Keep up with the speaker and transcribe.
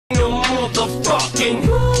motherfucking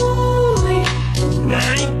ruling.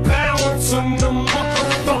 I ain't bowing to no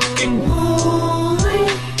motherfucking ruling.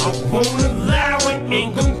 I won't allow it,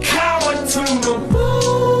 ain't gon' cower to no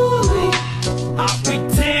ruling. I'll be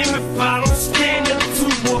damned if I don't stand up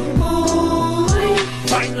to a ruling.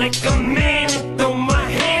 Fight like a man and throw my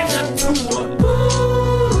hands up to a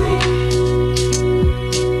ruling.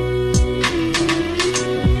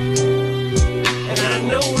 And I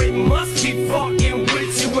know it must be fucking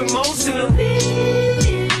with you emotionally.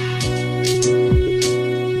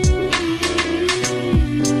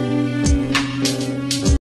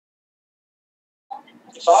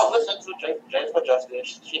 So I listened to James for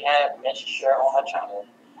Justice. She had Miss Cher on her channel.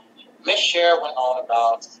 Miss Cher went on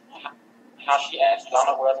about how she asked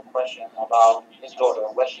Donald Wells a question about his daughter,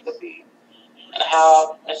 where she could be, and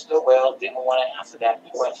how Mr. Wells didn't want to answer that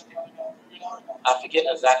question. I forget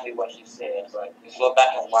exactly what she said, but just go back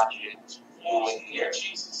and watch it, you will hear.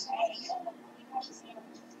 She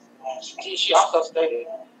also stated,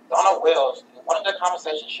 Donald Wells, one of the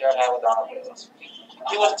conversations Cher had with Donald Wells,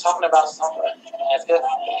 he was talking about something as if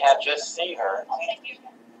he had just seen her,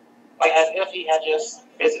 like as if he had just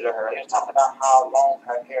visited her. He was talking about how long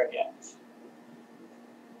her hair gets.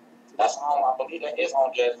 That's on, I believe that is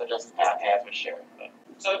on Jazz for Justice podcast with Cher.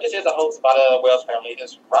 So this is a host by the Wells family.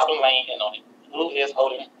 It's Robin Lane and on it, who is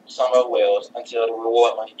holding Summer Wells until the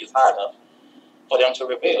reward money gets high enough for them to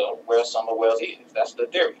reveal where Summer Wells is. That's the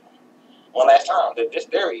theory. One last time, this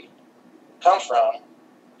theory comes from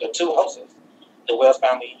the two hosts the Wells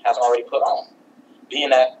family has already put on.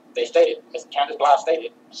 Being that they stated, Ms. Candace Bly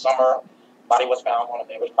stated, Summer body was found on a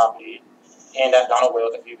neighbor's property, and that Donald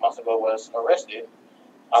Wells a few months ago was arrested.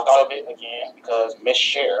 I thought of it again because Miss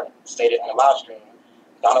Cher stated in the live stream,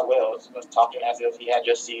 Donald Wells was talking as if he had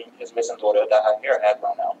just seen his missing daughter that her hair had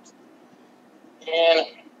grown out. And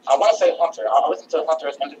I want to say Hunter. I listened to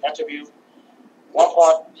Hunter's interview. One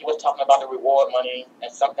part, he was talking about the reward money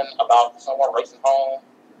and something about someone racing home.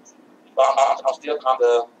 But I'm still kind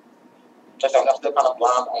of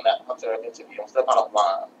blind on that Hunter interview. I'm still kind of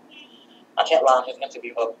blind. I can't line his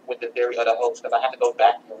interview up with the theory of the hoax because I have to go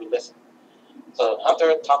back and re-listen. So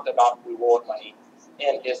Hunter talked about reward money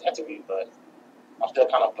in his interview, but I'm still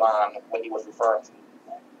kind of blind on what he was referring to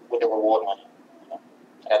with the reward money.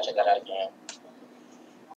 I gotta check that out again.